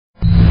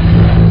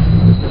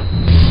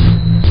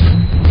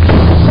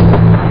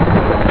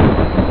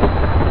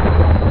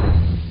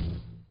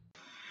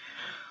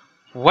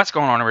What's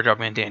going on,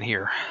 Recoding Dan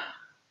here.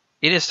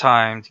 It is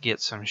time to get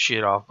some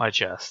shit off my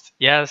chest.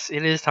 Yes,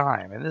 it is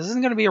time. And this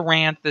isn't going to be a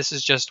rant. This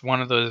is just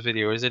one of those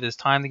videos. It is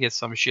time to get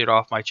some shit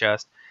off my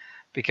chest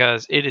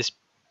because it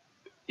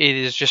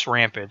is just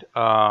rampant.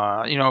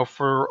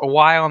 For a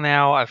while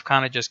now, I've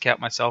kind of just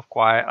kept myself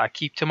quiet. I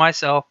keep to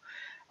myself.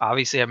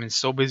 Obviously, I've been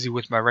so busy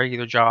with my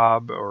regular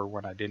job, or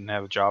when I didn't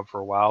have a job for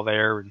a while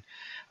there,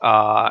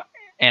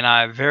 and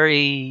I'm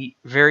very,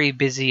 very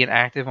busy and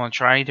active on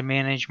trying to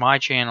manage my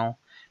channel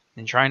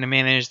and trying to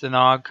manage the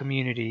Nog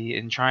community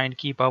and trying to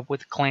keep up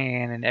with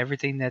clan and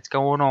everything that's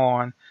going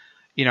on.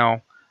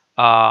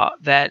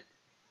 That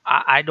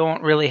I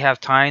don't really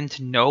have time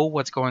to know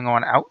what's going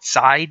on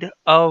outside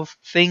of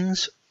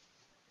things.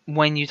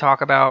 When you talk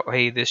about,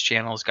 hey, this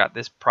channel's got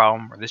this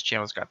problem, or this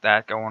channel's got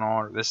that going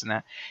on, or this and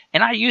that.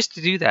 And I used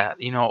to do that.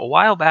 A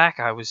while back,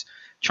 I was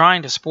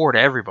trying to support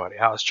everybody.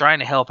 I was trying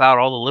to help out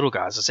all the little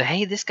guys. I say,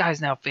 hey, this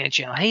guy's now a fan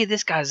channel. Hey,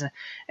 this guy's,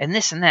 and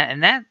this and that.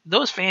 And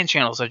those fan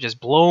channels are just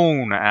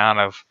blown out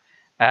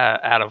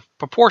of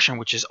proportion,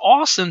 which is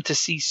awesome to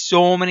see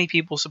so many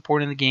people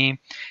supporting the game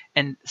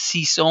and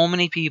see so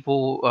many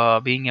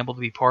people being able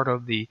to be part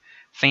of the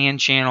fan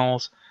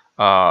channels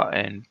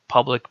and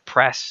public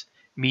press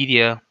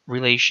media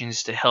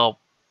relations to help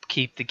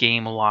keep the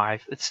game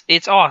alive.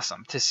 It's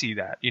awesome to see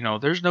that.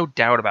 There's no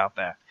doubt about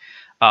that.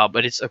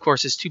 But of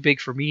course it's too big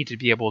for me to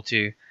be able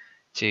to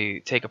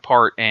take a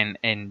part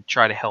and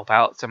try to help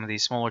out some of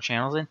these smaller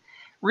channels. And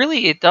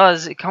really it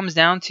comes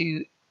down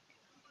to,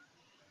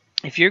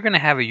 if you're going to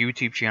have a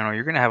YouTube channel,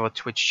 you're going to have a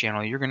Twitch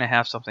channel, you're going to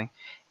have something,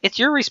 it's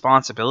your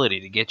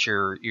responsibility to get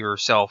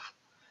yourself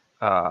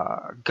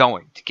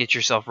going, to get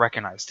yourself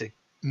recognized, to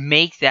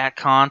make that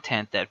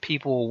content that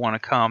people will want to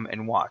come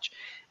and watch.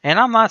 And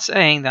I'm not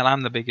saying that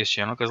I'm the biggest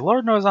channel, because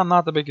Lord knows I'm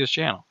not the biggest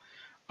channel.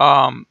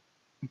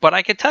 But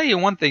I can tell you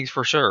one thing's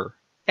for sure.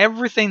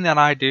 Everything that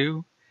I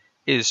do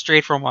is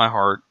straight from my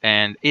heart,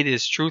 and it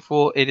is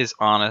truthful, it is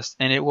honest,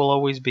 and it will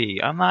always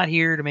be. I'm not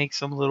here to make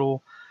some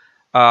little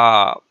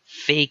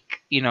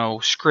fake,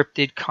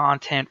 scripted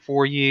content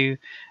for you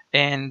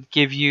and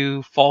give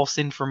you false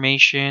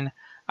information.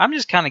 I'm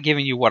just kind of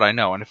giving you what I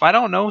know. And if I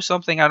don't know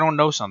something, I don't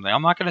know something.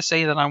 I'm not going to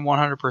say that I'm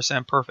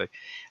 100% perfect.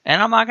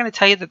 And I'm not going to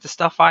tell you that the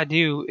stuff I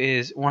do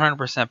is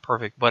 100%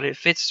 perfect. But it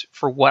fits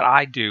for what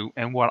I do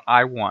and what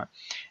I want.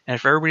 And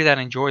for everybody that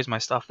enjoys my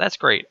stuff, that's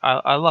great.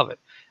 I love it.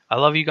 I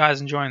love you guys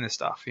enjoying this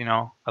stuff.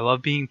 I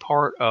love being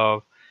part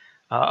of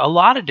a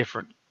lot of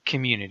different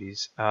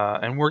communities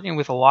and working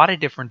with a lot of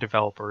different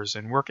developers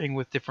and working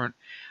with different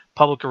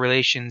public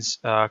relations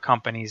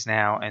companies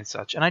now and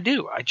such. And I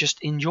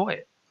just enjoy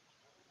it.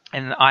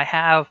 And I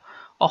have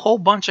a whole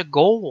bunch of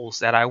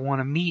goals that I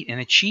want to meet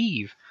and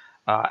achieve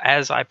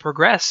as I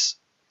progress,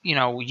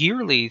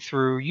 yearly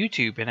through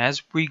YouTube, and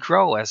as we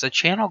grow, as the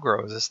channel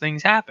grows, as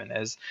things happen,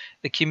 as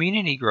the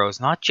community grows,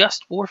 not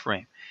just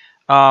Warframe.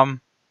 But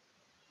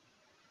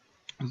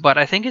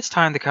I think it's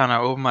time to kind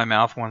of open my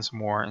mouth once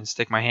more and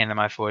stick my hand in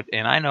my foot.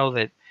 And I know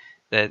that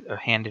a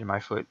hand in my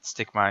foot,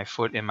 stick my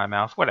foot in my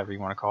mouth, whatever you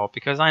want to call it,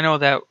 because I know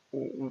that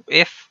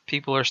if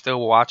people are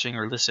still watching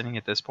or listening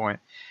at this point,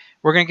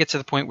 we're going to get to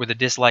the point where the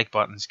dislike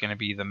button is going to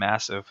be the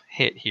massive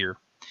hit here,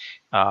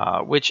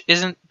 which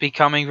isn't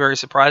becoming very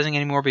surprising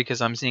anymore,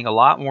 because I'm seeing a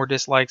lot more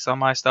dislikes on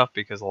my stuff,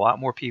 because a lot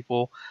more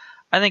people,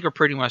 I think, are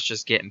pretty much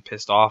just getting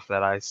pissed off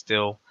that I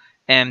still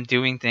am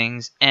doing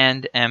things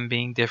and am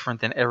being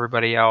different than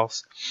everybody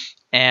else,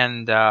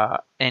 and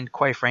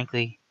quite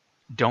frankly,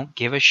 don't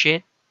give a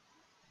shit.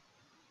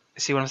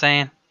 See what I'm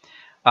saying?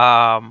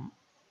 And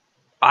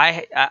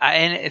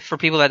for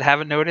people that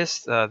haven't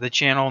noticed, the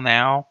channel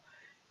now,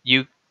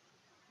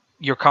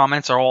 your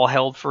comments are all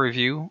held for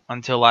review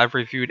until I've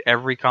reviewed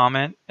every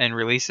comment and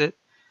release it.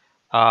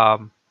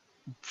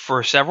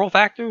 For several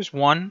factors.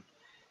 One,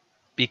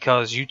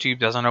 because YouTube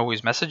doesn't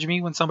always message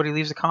me when somebody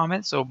leaves a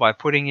comment. So by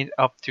putting it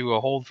up to a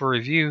hold for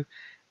review,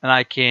 then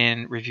I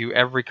can review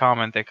every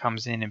comment that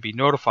comes in and be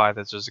notified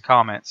that there's a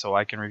comment. So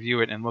I can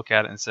review it and look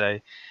at it and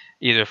say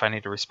either if I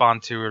need to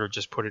respond to it or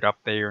just put it up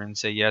there and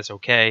say, yes,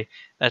 okay,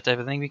 that type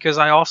of thing. Because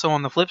I also,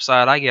 on the flip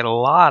side, I get a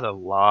lot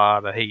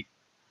of hate.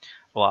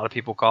 A lot of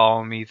people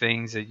calling me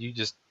things that you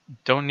just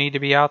don't need to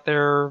be out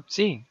there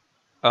seeing.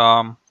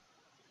 Or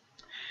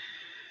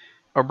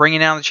bringing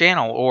down the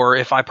channel. Or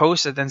if I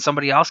post it, then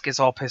somebody else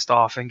gets all pissed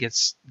off and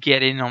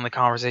get in on the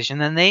conversation.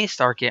 Then they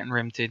start getting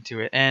rimmed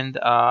into it. And,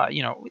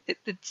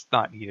 it's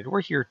not needed.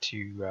 We're here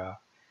to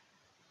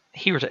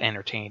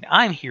entertain.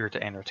 I'm here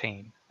to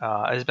entertain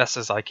as best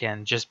as I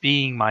can, just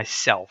being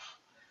myself.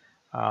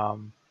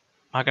 I'm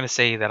not going to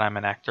say that I'm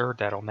an actor.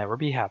 That'll never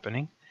be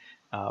happening.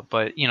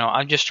 But,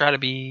 I just try to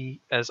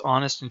be as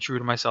honest and true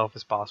to myself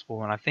as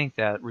possible, and I think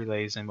that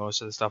relays in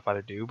most of the stuff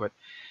I do, but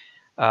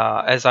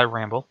as I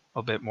ramble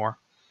a bit more.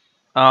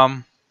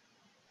 But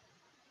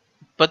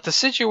the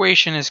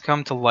situation has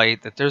come to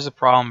light that there's a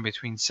problem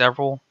between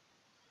several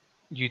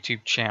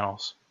YouTube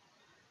channels.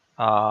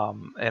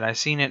 And I've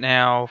seen it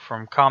now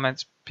from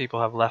comments people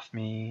have left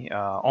me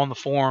on the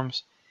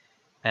forums,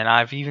 And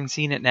I've even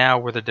seen it now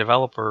where the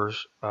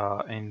developers,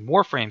 in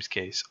Warframe's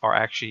case, are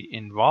actually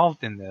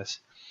involved in this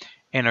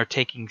and are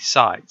taking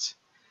sides.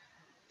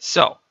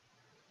 So,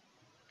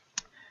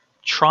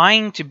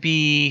 trying to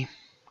be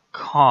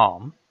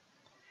calm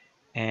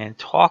and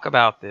talk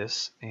about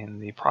this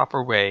in the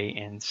proper way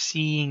and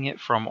seeing it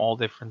from all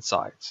different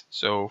sides.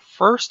 So,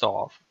 first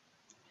off,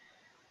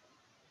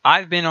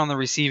 I've been on the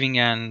receiving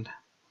end,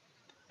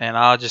 and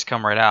I'll just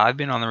come right out. I've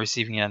been on the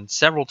receiving end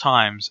several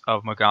times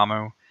of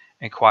Magamu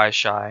and Quiet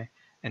Shy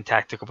and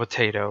Tactical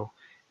Potato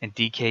and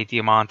DK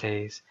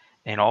Diamantes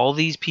and all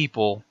these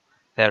people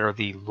that are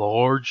the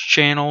large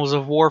channels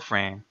of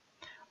Warframe.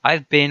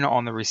 I've been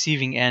on the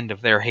receiving end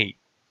of their hate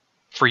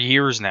for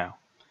years now.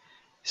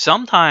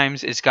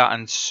 Sometimes it's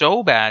gotten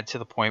so bad to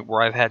the point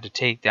where I've had to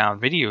take down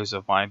videos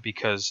of mine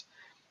because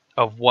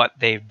of what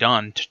they've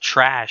done to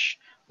trash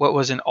what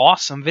was an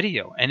awesome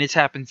video. And it's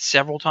happened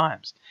several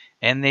times.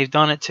 And they've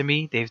done it to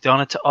me. They've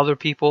done it to other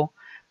people.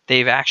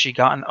 They've actually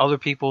gotten other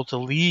people to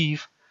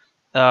leave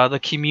the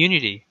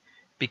community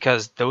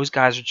because those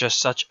guys are just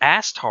such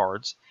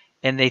asstards,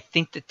 and they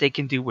think that they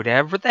can do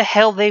whatever the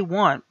hell they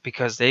want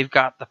because they've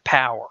got the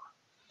power.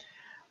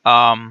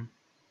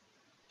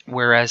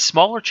 Whereas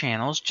smaller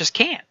channels just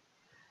can't.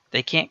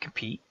 They can't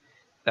compete,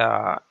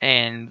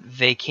 and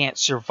they can't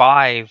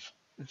survive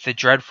the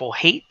dreadful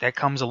hate that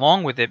comes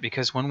along with it,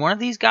 because when one of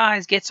these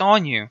guys gets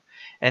on you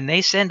and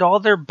they send all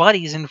their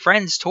buddies and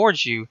friends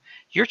towards you,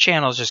 your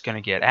channel is just going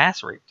to get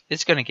ass raped.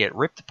 It's going to get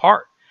ripped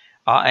apart.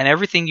 And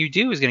everything you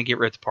do is going to get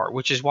ripped apart,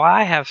 which is why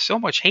I have so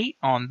much hate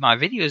on my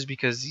videos,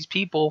 because these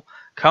people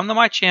come to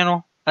my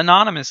channel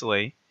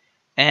anonymously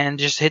and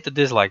just hit the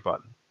dislike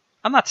button.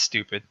 I'm not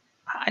stupid.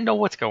 I know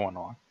what's going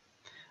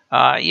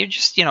on. You're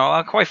just,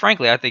 quite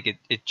frankly, I think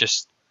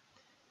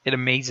it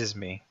amazes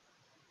me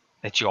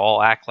that you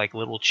all act like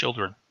little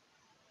children.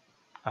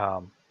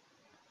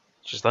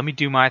 Just let me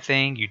do my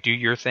thing, you do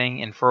your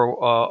thing, and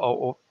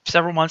for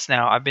several months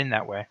now, I've been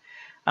that way.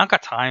 I don't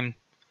got time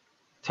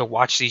to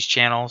watch these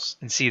channels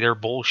and see their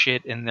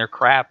bullshit and their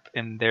crap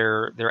and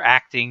their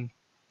acting,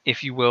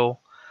 if you will,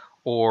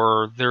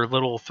 or their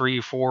little 3,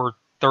 4,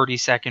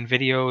 30-second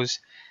videos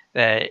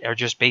that are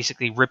just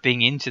basically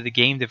ripping into the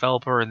game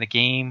developer and the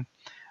game,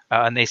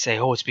 and they say,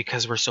 oh, it's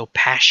because we're so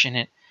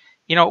passionate.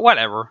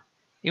 Whatever.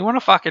 You want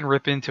to fucking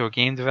rip into a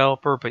game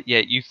developer, but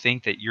yet you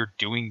think that you're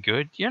doing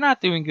good? You're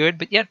not doing good,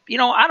 but yet,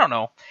 I don't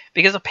know.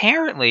 Because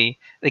apparently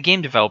the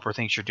game developer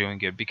thinks you're doing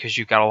good because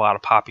you've got a lot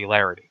of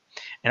popularity.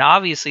 And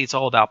obviously it's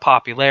all about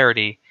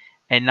popularity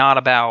and not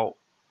about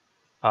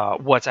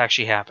what's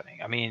actually happening.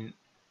 I mean,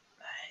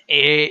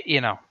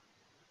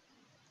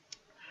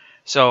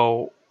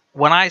 So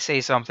when I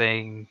say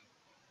something,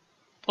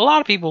 a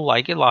lot of people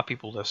like it, a lot of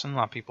people listen, a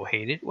lot of people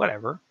hate it,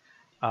 whatever.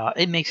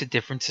 It makes a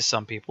difference to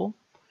some people.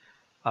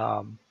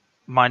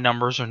 My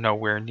numbers are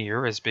nowhere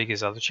near as big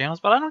as other channels,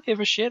 but I don't give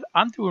a shit.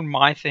 I'm doing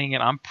my thing,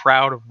 and I'm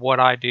proud of what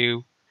I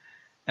do,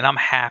 and I'm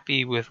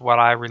happy with what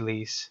I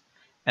release,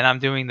 and I'm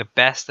doing the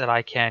best that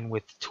I can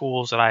with the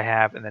tools that I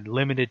have and the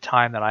limited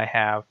time that I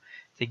have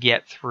to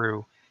get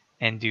through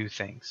and do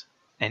things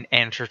and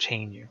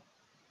entertain you.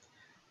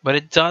 But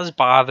it does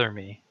bother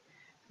me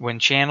when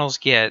channels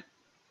get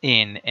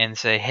in and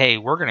say, hey,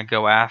 we're going to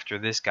go after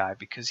this guy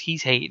because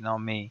he's hating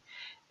on me,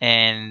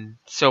 and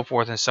so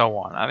forth and so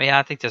on. I mean,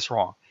 I think that's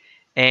wrong.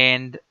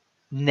 And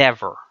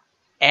never,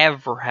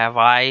 ever have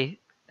I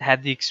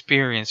had the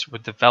experience where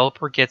a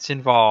developer gets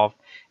involved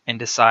and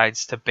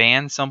decides to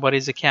ban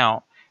somebody's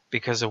account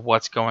because of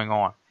what's going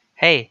on.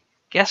 Hey,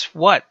 guess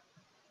what?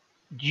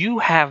 You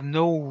have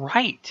no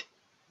right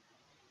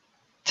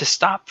to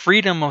stop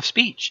freedom of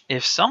speech.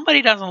 If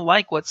somebody doesn't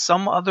like what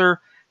some other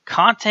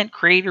content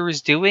creator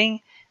is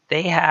doing,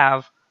 they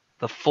have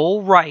the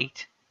full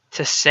right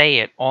to say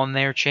it on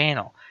their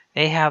channel.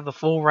 They have the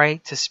full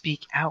right to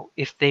speak out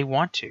if they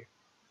want to.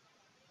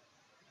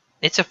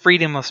 It's a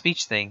freedom of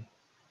speech thing.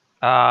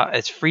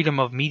 It's freedom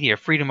of media,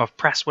 freedom of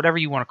press, whatever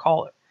you want to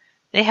call it.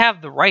 They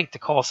have the right to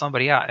call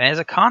somebody out. And as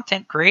a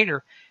content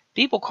creator,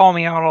 people call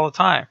me out all the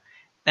time.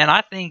 And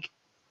I think,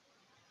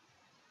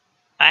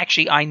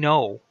 actually, I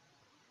know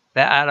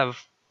that out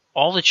of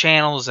all the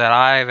channels that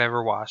I've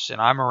ever watched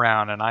and I'm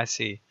around and I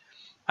see,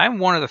 I'm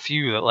one of the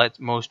few that let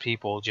most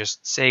people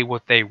just say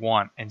what they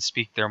want and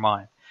speak their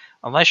mind.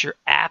 Unless you're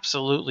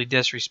absolutely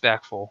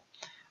disrespectful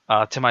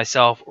to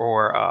myself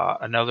or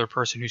another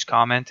person who's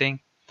commenting,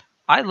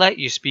 I let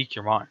you speak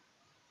your mind.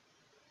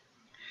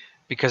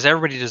 Because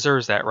everybody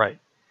deserves that right.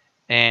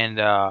 And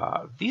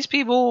these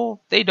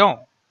people, they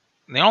don't.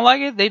 They don't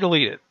like it, they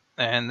delete it.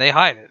 And they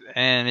hide it.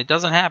 And it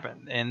doesn't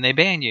happen. And they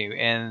ban you.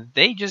 And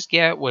they just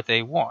get what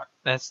they want.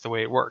 That's the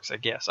way it works, I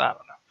guess. I don't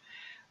know.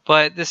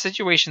 But the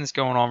situation that's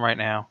going on right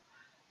now,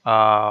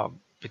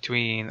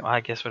 between, I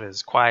guess what it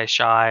is, Quiet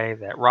Shy,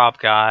 that Rob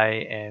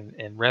guy,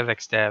 and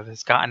Revix Dev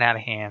has gotten out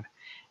of hand.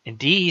 And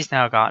D's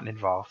now gotten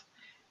involved.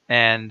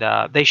 And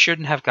they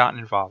shouldn't have gotten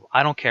involved.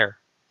 I don't care.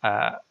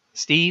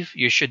 Steve,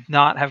 you should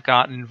not have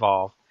gotten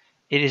involved.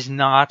 It is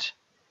not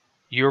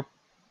your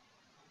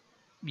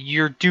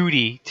your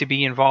duty to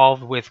be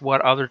involved with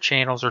what other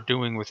channels are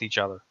doing with each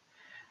other.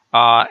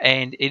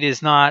 And it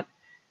is not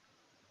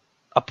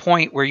a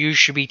point where you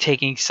should be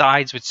taking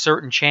sides with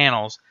certain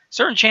channels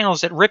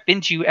that rip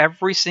into you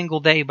every single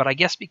day. But I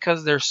guess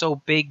because they're so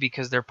big,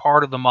 because they're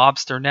part of the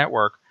mobster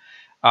network,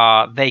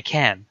 they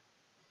can.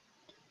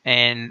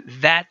 And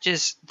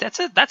that's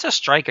a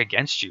strike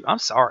against you. I'm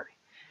sorry.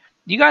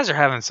 You guys are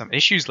having some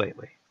issues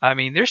lately. I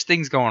mean, there's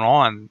things going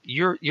on.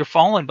 You're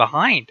falling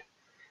behind.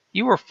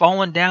 You are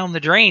falling down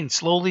the drain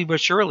slowly but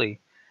surely,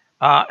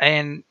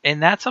 and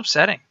that's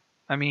upsetting.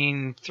 I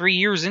mean, 3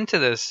 years into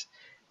this,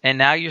 and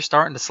now you're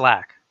starting to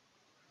slack.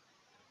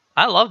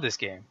 I love this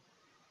game,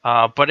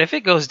 but if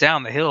it goes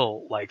down the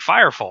hill like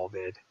Firefall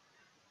did,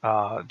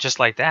 just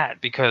like that,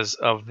 because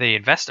of the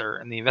investor,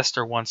 and the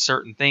investor wants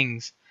certain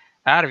things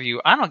out of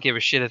you, I don't give a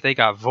shit if they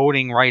got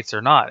voting rights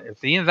or not. If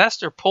the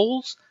investor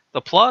pulls the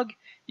plug,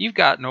 you've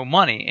got no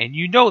money, and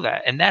you know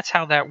that, and that's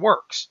how that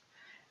works.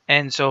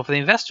 And so if the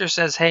investor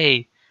says,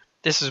 hey,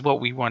 this is what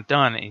we want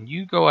done, and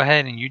you go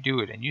ahead and you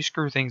do it, and you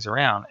screw things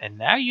around, and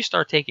now you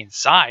start taking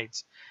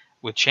sides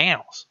with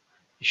channels,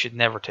 you should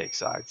never take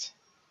sides.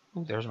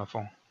 Ooh, there's my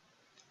phone.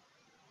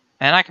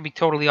 And I can be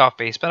totally off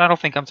base, but I don't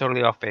think I'm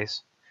totally off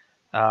base.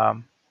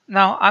 No,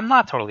 I'm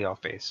not totally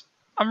off base.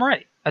 I'm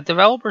right. A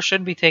developer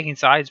shouldn't be taking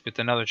sides with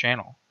another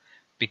channel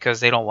because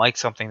they don't like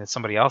something that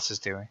somebody else is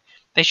doing.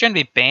 They shouldn't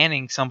be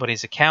banning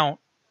somebody's account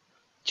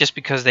just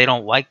because they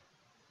don't like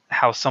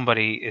how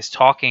somebody is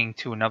talking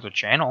to another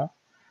channel.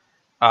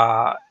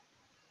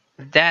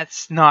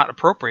 That's not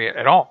appropriate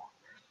at all.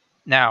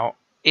 Now,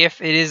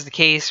 if it is the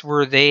case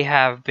where they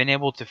have been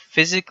able to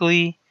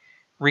physically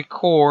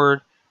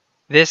record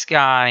this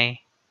guy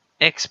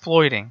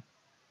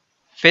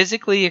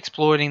physically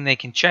exploiting, they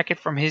can check it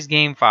from his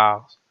game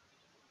files,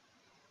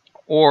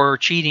 or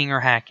cheating or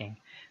hacking,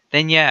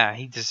 then yeah,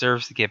 he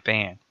deserves to get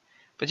banned.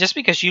 But just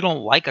because you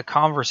don't like a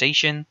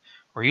conversation,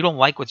 or you don't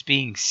like what's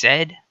being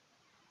said,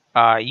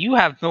 you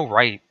have no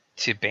right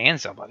to ban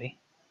somebody.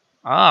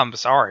 I'm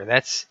sorry,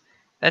 that's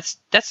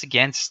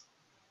against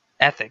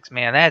ethics,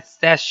 man.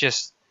 That's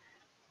just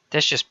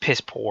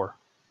piss poor.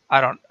 I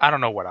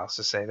don't know what else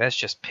to say. That's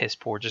just piss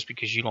poor. Just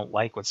because you don't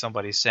like what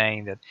somebody's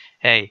saying, that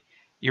hey,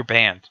 you're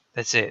banned.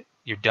 That's it.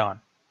 You're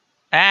done.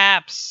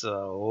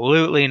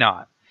 Absolutely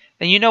not.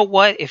 And you know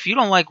what? If you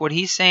don't like what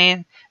he's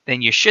saying,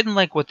 then you shouldn't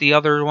like what the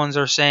other ones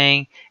are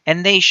saying,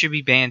 and they should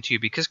be banned too.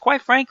 Because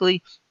quite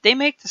frankly, they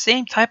make the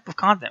same type of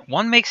content.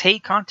 One makes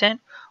hate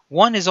content.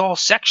 One is all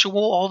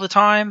sexual all the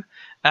time,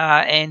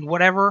 and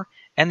whatever.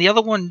 And the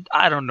other one,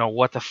 I don't know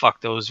what the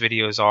fuck those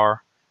videos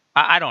are.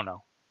 I don't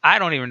know. I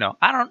don't even know.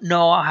 I don't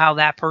know how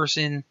that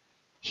person,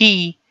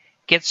 he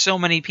gets so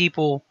many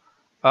people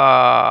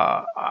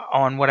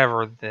on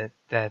whatever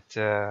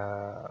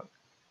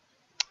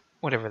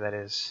whatever that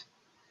is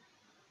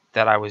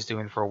that I was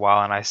doing for a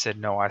while, and I said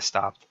no, I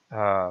stopped.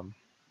 That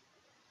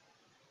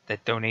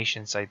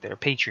donation site there,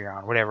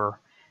 Patreon, whatever.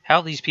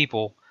 How these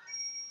people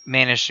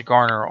manage to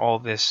garner all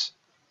this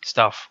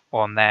stuff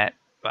on that?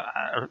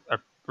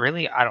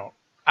 Really, I don't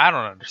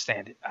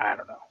understand it. I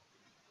don't know.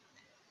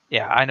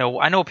 Yeah, I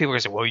know people are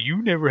gonna say, well,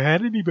 you never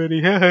had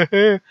anybody,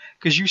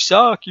 because you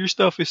suck, your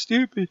stuff is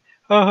stupid,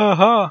 ha ha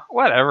ha,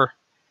 whatever.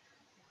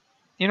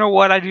 You know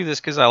what, I do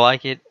this because I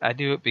like it, I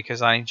do it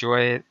because I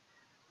enjoy it,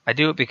 I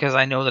do it because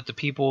I know that the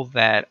people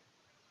that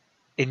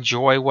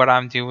enjoy what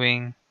I'm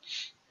doing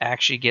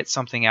actually get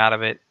something out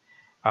of it.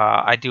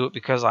 I do it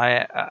because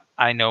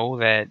I know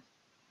that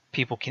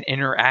people can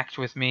interact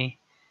with me,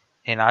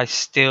 and I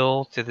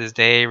still, to this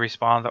day,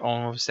 respond to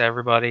almost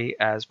everybody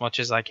as much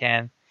as I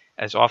can,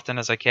 as often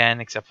as I can,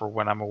 except for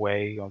when I'm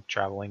away, you know,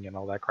 traveling and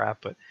all that crap.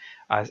 But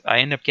I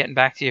end up getting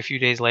back to you a few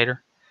days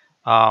later.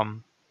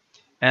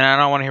 And I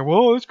don't want to hear,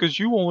 well, it's because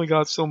you only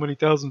got so many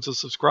thousands of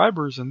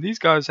subscribers, and these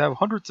guys have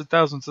hundreds of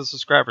thousands of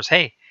subscribers.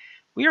 Hey,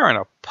 we are in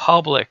a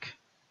public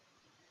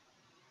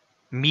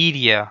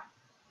media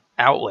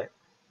outlet.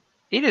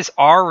 It is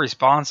our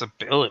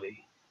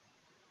responsibility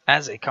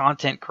as a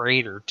content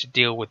creator to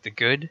deal with the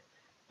good,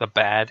 the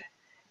bad,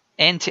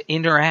 and to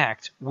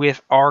interact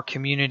with our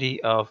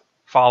community of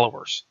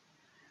followers,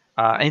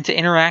 and to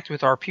interact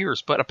with our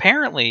peers. But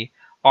apparently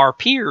our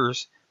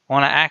peers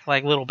want to act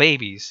like little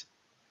babies,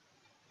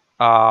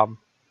 and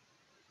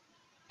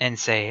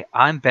say,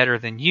 I'm better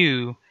than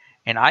you,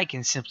 and I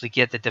can simply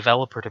get the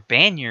developer to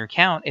ban your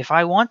account if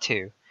I want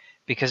to,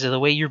 because of the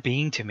way you're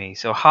being to me.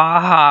 So ha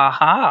ha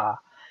ha.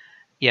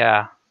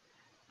 Yeah,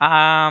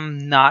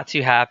 I'm not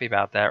too happy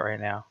about that right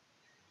now.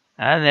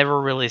 I never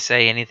really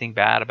say anything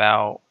bad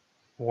about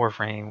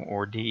Warframe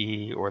or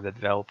DE or the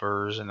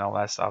developers and all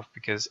that stuff,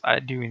 because I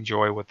do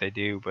enjoy what they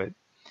do, but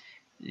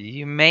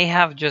you may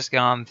have just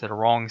gone to the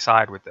wrong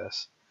side with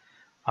this.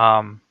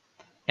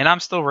 And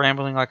I'm still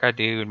rambling like I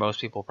do, and most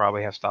people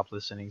probably have stopped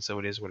listening, so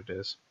it is what it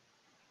is.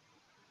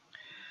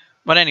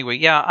 But anyway,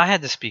 yeah, I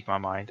had to speak my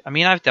mind. I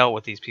mean, I've dealt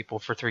with these people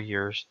for 3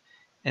 years,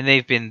 and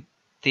they've been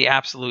the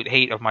absolute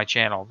hate of my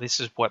channel. This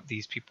is what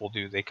these people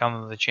do. They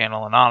come to the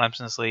channel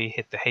anonymously,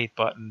 hit the hate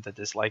button, the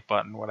dislike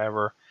button,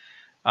 whatever.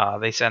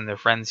 They send their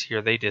friends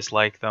here, they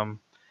dislike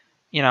them.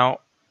 you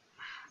know,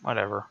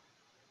 whatever.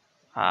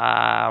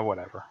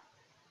 Whatever.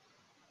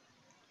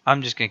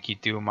 I'm just gonna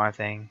keep doing my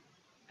thing.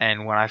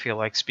 And when I feel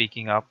like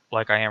speaking up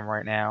like I am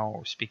right now,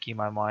 or speaking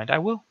my mind, I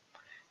will.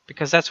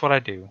 Because that's what I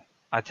do.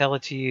 I tell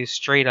it to you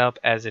straight up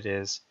as it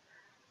is.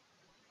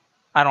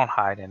 I don't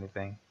hide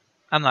anything.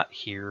 I'm not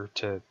here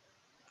to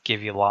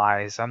give you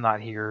lies. I'm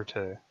not here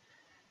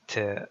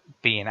to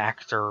be an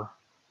actor.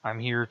 I'm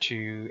here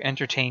to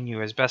entertain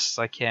you as best as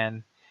I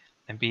can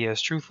and be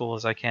as truthful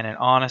as I can and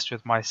honest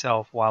with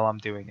myself while I'm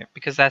doing it.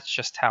 Because that's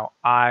just how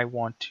I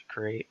want to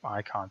create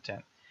my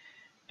content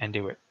and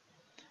do it.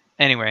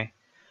 Anyway,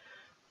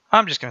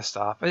 I'm just going to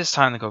stop. It's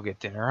time to go get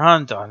dinner.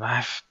 I'm done.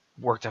 I've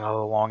worked another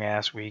long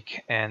ass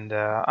week and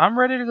I'm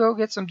ready to go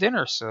get some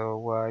dinner.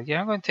 So, yeah,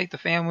 I'm going to take the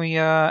family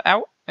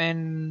out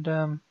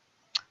and,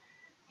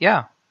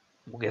 yeah,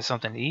 we'll get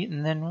something to eat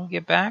and then we'll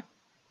get back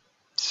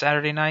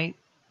Saturday night,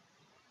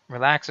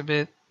 relax a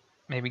bit,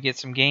 maybe get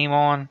some game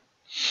on,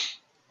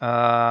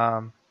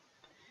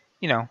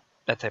 you know,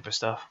 that type of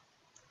stuff.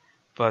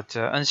 But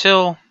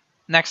until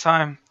next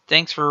time,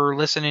 thanks for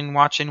listening,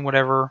 watching,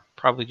 whatever,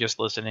 probably just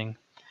listening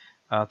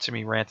to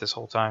me rant this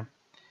whole time.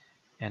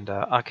 And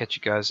I'll catch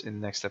you guys in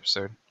the next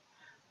episode.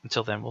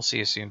 Until then, we'll see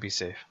you soon. Be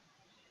safe.